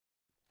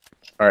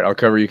Alright, I'll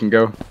cover, you can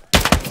go.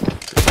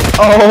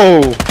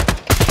 Oh!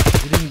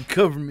 You didn't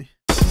cover me.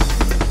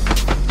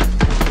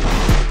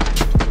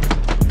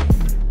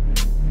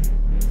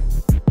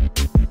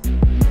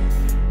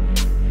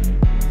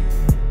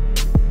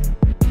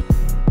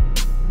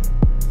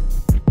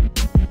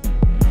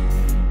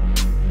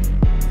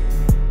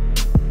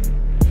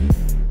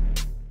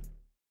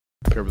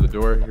 Cover the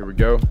door, here we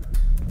go.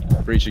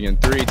 Breaching in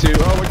 3, 2,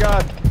 oh my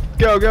god!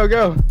 Go, go,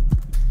 go!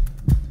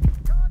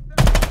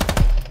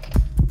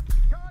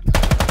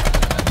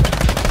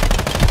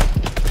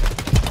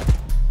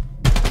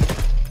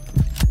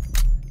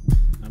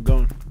 I'm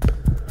going.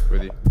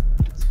 With you.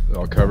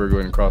 I'll cover, go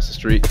ahead and cross the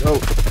street.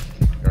 Oh!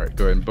 Alright,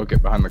 go ahead and book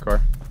it behind the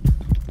car.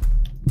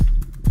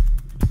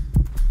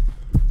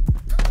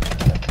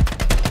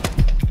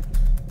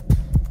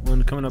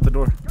 One coming out the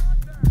door.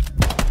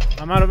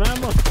 I'm out of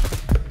ammo.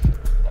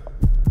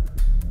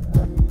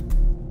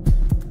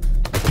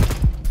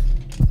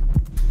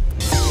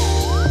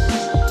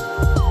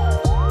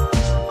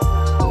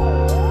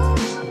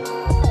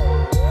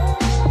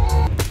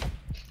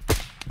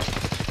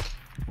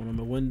 One on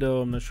the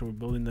window. I'm not sure what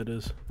building that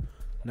is.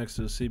 Next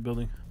to the C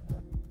building.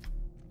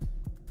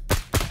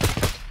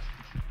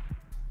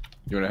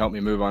 You want to help me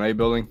move on A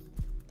building?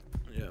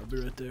 Yeah, I'll be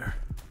right there.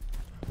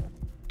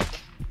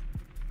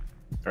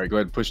 Alright, go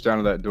ahead and push down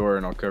to that door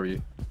and I'll cover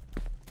you.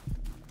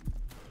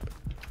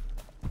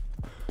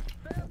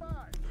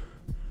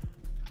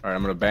 Alright,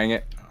 I'm gonna bang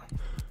it.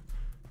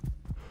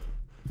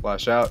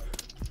 Flash out.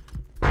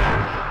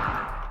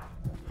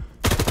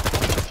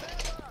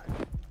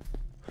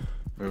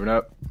 Moving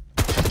up.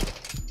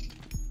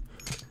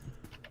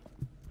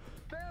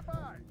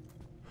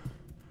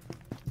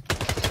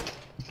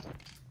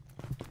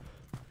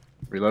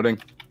 Reloading.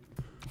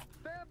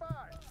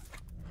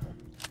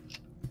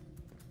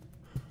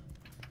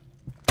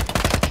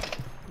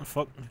 Oh,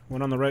 fuck.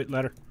 One on the right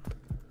ladder.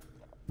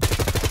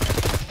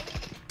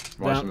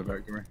 Watching the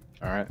back door.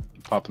 Alright,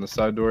 popping the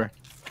side door.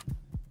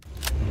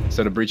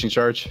 Set a breaching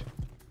charge.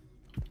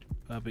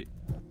 Copy.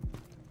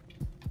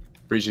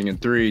 Breaching in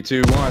 3,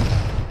 2, 1.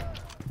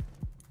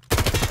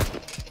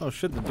 Oh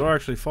shit, the door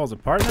actually falls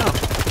apart now.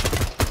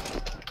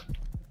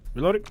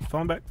 Reloading,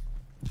 falling back.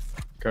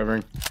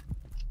 Covering.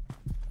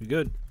 We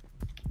good.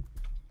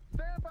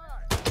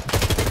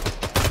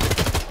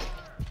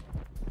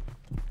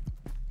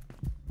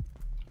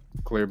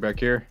 Clear back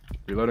here.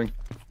 Reloading.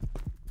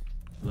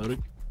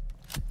 Loading.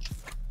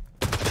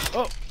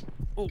 Oh!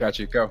 Oh. Got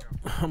you, go.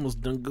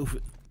 Almost done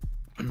goofing.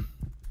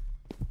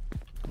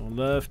 Going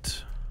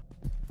left.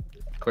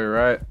 Clear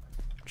right.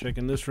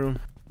 Checking this room.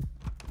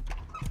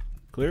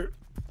 Clear.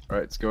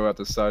 Alright, let's go out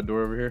the side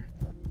door over here.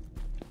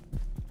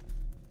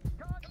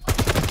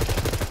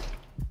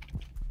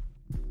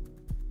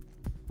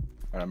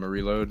 Alright, I'm gonna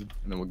reload and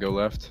then we'll go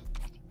left.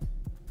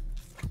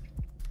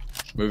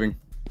 Moving.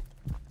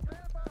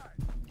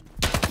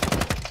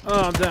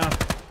 Oh, I'm down.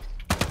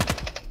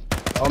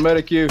 I'll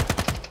medic you.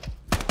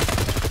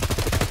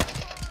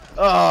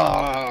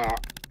 Ah!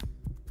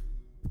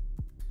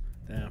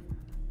 Damn.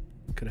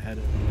 Could have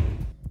had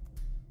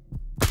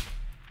it.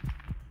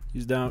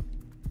 He's down.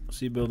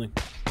 C building.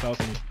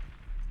 Balcony.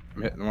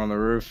 I'm hitting him on the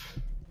roof.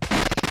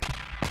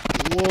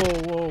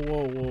 Whoa, whoa,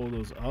 whoa, whoa.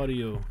 Those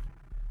audio.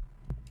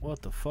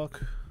 What the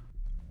fuck?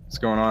 What's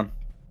going on?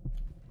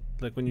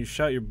 Like when you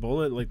shot your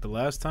bullet, like the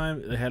last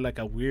time, it had like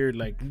a weird,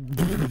 like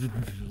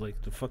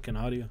the fucking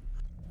audio.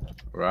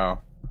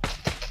 Wow.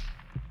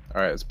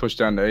 Alright, let's push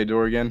down the A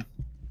door again.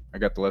 I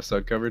got the left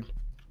side covered.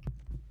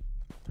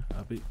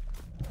 Copy.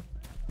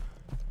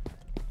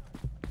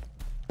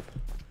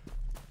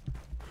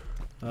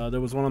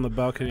 There was one on the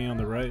balcony on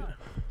the right.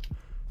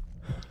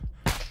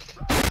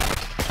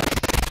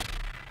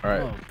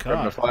 Alright, Oh,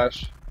 grabbing a God.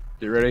 flash.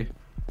 Get ready.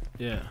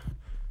 Yeah.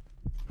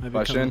 Maybe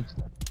Flash coming. in.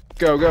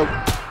 Go, go.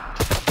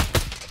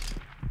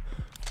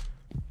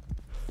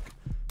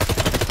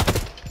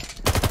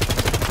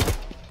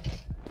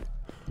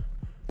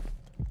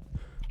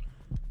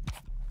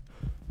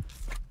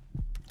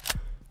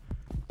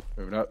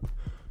 Moving up.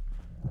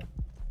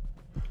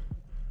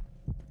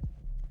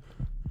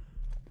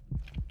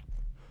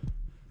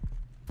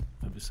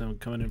 Maybe someone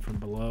coming in from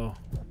below.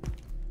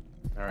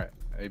 Alright,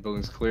 A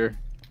building's clear.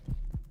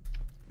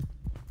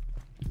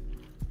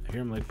 I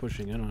hear him like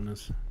pushing in on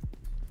us.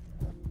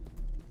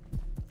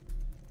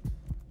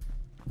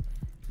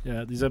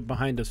 Yeah, he's up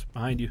behind us,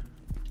 behind you.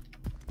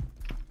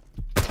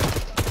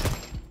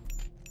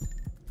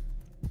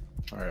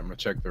 Alright, I'm gonna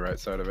check the right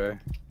side of A.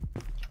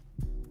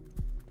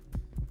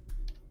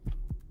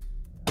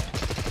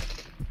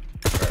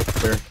 Alright,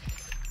 clear.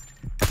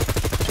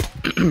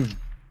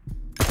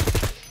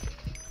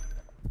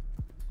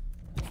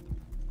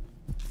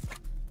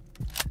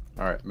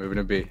 Alright, moving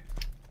to B.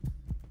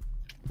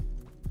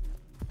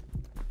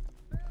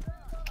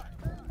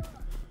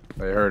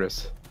 They heard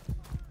us.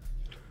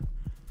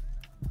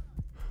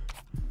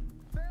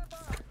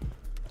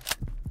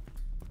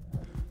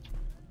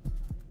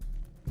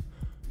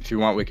 If you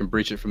want, we can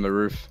breach it from the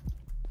roof.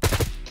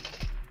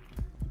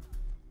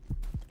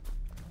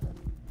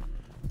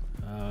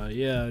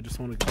 Yeah, I just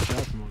want to get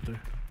shot from out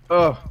there.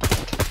 Oh.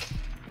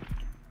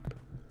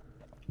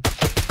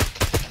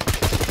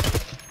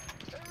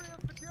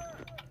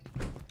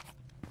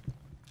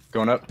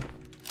 Going up.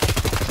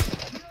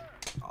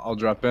 I'll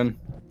drop in.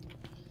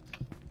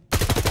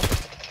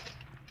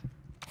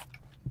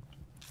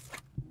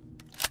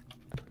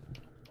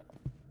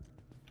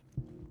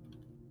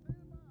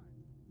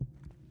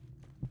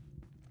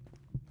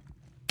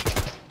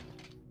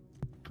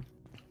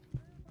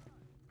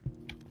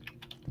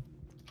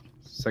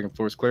 Second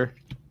floor is clear.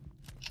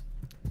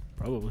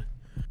 Probably.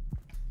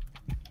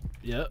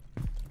 Yep.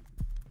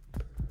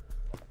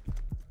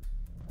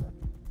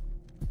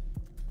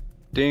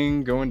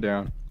 Ding, going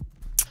down.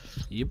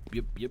 Yep.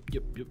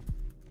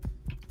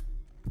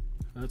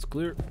 That's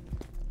clear.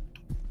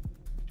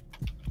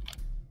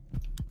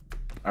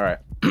 All right.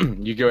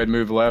 You go ahead and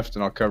move left,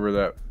 and I'll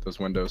cover those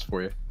windows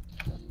for you.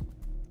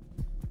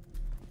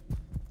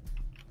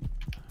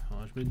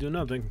 Watch me do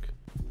nothing.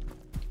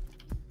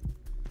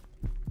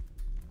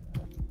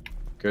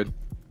 Good.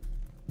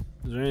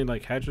 Is there any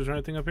like hatches or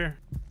anything up here?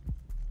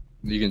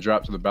 You can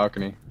drop to the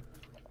balcony.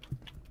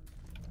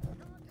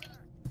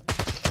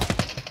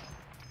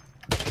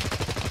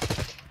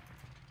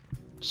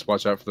 Just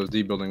watch out for those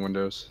D building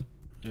windows.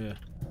 Yeah.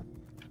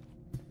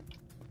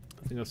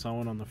 I think I saw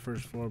one on the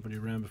first floor, but he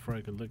ran before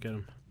I could look at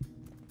him.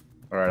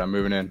 All right, I'm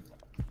moving in.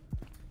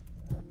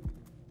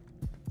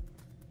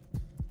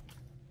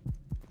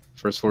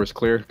 First floor is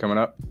clear, coming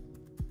up.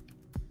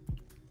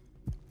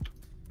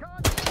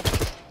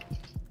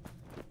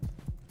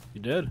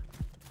 You dead?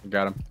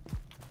 Got him.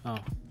 Oh.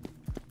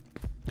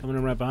 Coming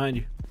in right behind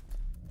you.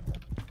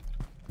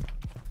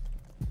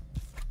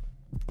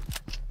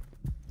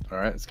 All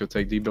right, let's go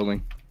take D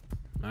building.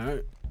 All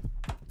right.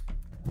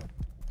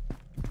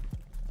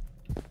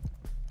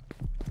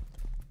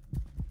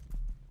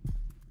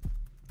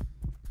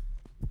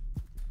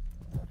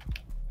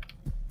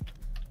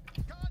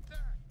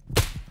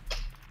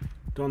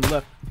 Go on the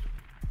left.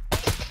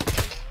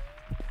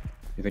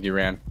 You think he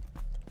ran?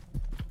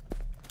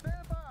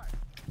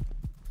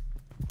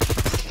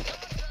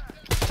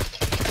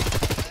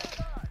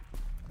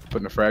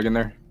 Putting a frag in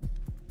there.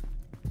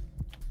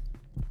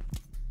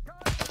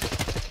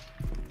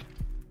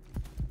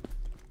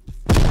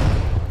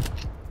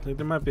 I think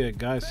there might be a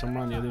guy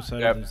somewhere on the other side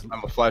Yep, of this. I'm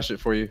gonna flash it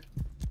for you.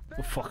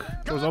 Oh fuck.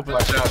 Door's open.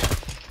 Flash out.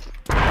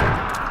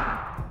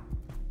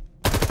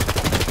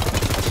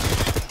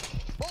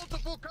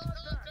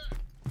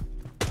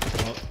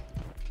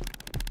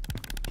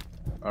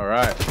 All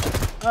right.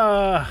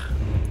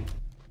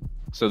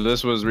 So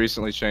this was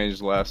recently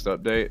changed last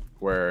update,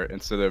 where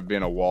instead of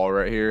being a wall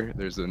right here,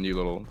 there's a new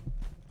little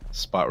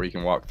spot where you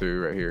can walk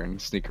through right here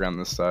and sneak around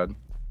this side.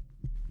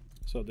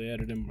 So they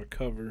added in more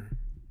cover.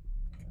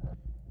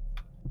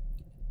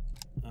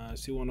 I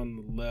see one on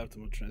the left.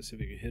 I'm gonna try to see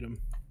if I can hit him.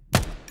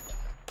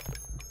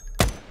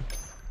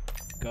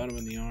 Got him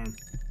in the arm.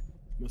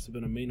 Must have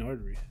been a main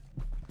artery.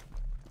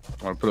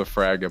 I want to put a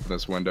frag up in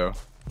this window.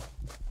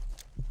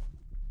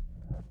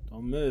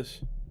 Don't miss.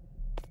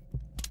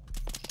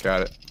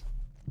 Got it.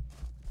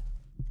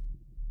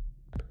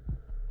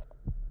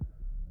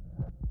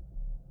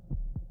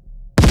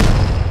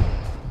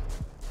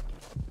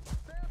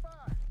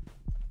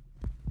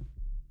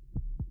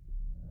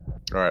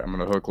 All right, I'm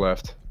gonna hook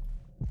left.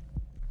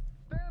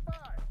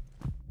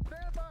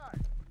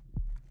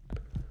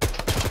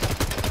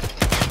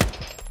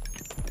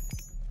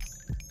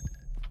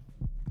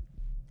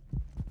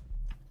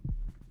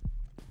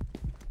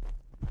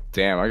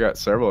 Damn, I got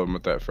several of them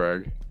with that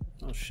frag.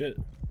 Oh shit.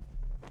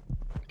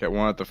 Got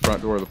one at the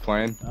front door of the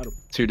plane.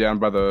 Two down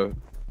by the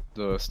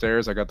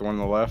stairs. I got the one on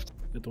the left.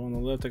 Got the one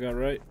on the left. I got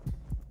right.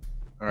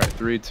 All right,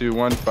 3, 2,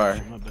 1, fire.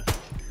 Shit, my bad.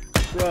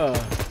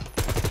 Bruh.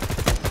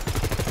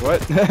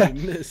 What? I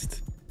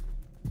missed.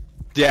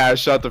 Yeah, I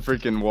shot the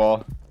freaking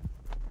wall.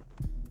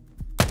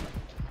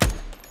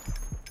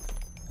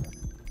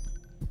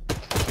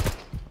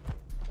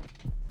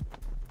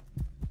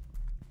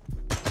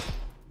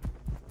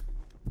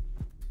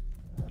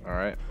 All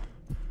right.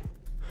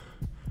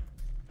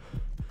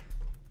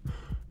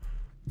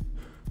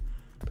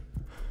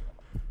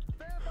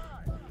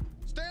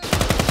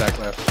 Back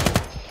left.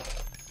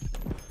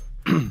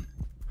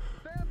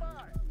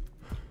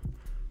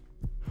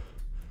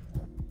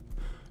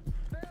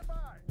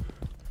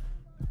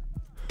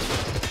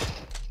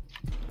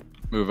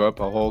 Move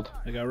up, I'll hold.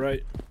 I got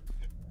right.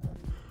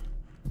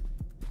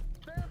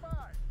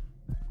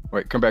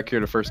 Wait, come back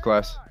here to first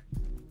class.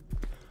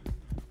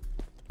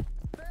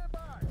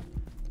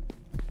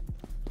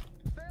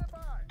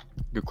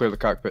 Go clear the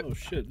cockpit. Oh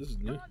shit, this is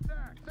new.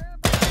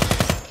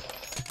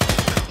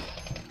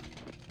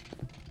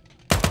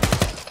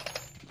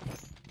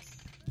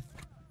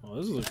 Oh,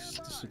 this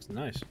looks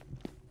nice.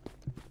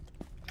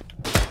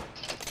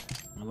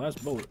 My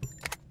last bullet.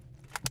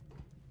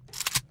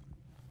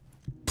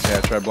 Yeah,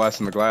 try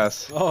blasting the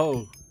glass.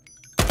 Oh.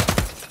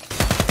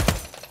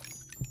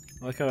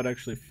 I like how it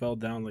actually fell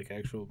down like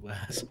actual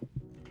glass.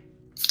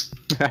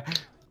 It's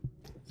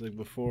like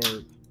before,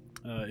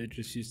 it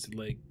just used to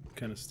like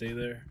kind of stay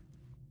there.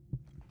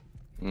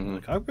 Mm-hmm.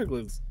 The cockpit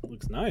looks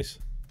nice.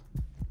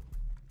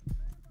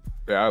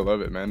 Yeah, I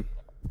love it, man.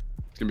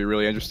 It's gonna be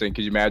really interesting.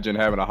 Could you imagine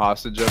having a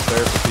hostage up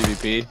there for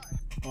PvP?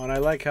 Oh, and I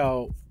like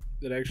how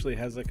it actually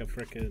has like a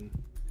frickin'...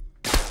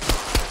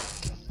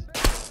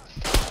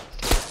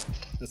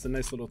 That's a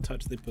nice little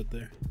touch they put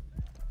there.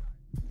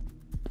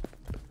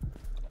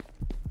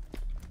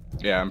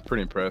 Yeah, I'm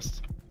pretty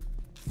impressed.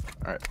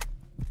 Alright.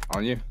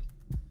 On you.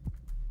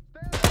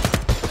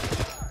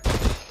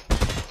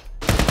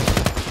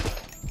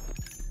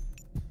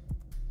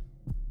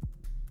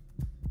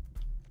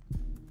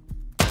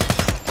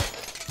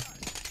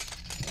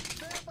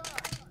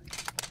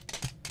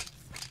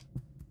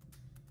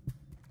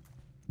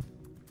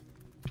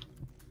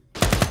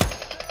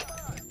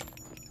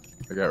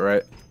 I got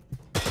right.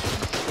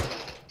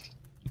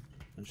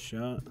 Good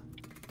shot.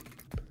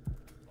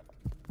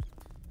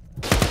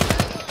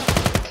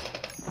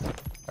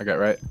 I got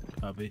right.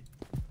 Copy.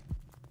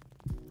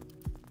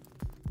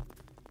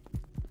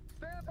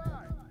 If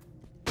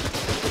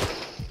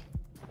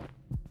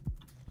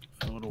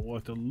I would have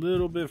walked a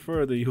little bit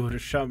further, you would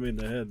have shot me in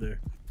the head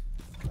there.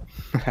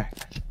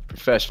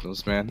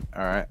 Professionals, man.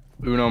 Alright.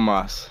 Uno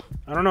mas.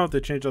 I don't know if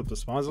they changed up the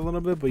spawns a little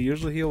bit, but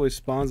usually he always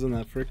spawns in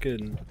that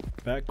frickin'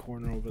 back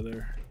corner over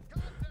there.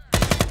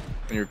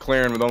 And you're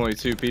clearing with only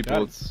 2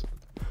 people. It's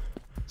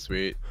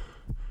sweet.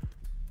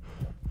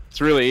 It's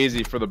really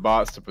easy for the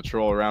bots to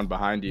patrol around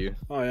behind you.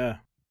 Oh, yeah.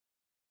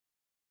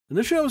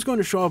 Initially, I was going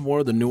to show off more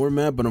of the newer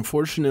map, but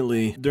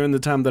unfortunately, during the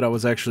time that I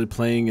was actually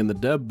playing in the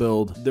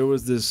DevBuild, there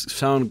was this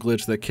sound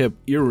glitch that kept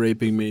ear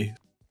raping me.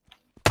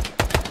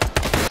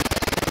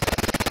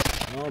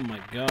 Oh my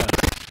god,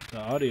 the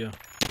audio.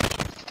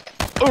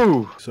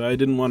 Ooh! So I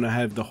didn't want to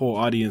have the whole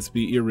audience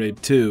be ear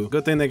raped too.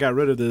 Good thing they got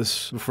rid of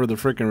this before the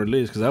freaking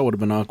release, because that would have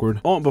been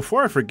awkward. Oh,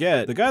 before I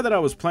forget, the guy that I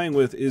was playing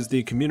with is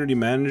the community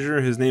manager.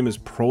 His name is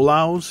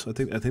Prowlaz.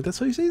 I think that's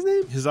how you say his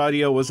name. His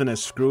audio wasn't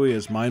as screwy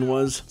as mine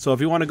was. So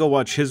if you want to go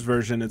watch his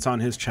version, it's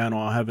on his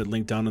channel. I'll have it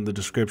linked down in the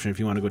description if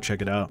you want to go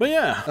check it out. But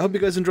yeah, I hope you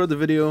guys enjoyed the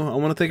video. I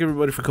want to thank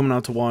everybody for coming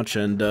out to watch.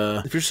 And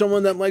if you're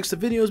someone that likes the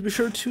videos, be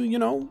sure to, you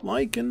know,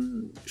 like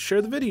and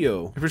share the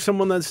video. If you're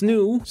someone that's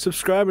new,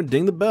 subscribe and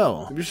ding the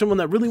bell. If you're someone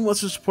that really wants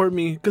to support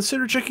me,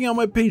 consider checking out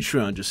my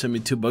Patreon. Just send me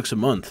 $2 a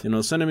month. You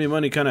know, sending me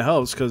money kind of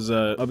helps, because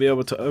I'll be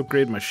able to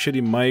upgrade my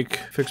shitty mic,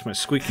 fix my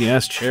squeaky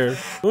ass chair.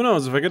 Who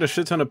knows, if I get a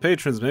shit ton of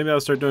patrons, maybe I'll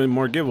start doing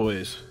more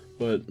giveaways.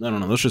 But I don't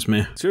know, that's just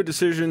me. It's your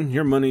decision,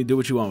 your money, do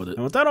what you want with it.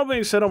 And with that all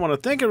being said, I want to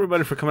thank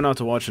everybody for coming out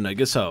to watch, and I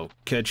guess I'll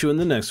catch you in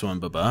the next one.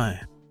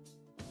 Bye-bye.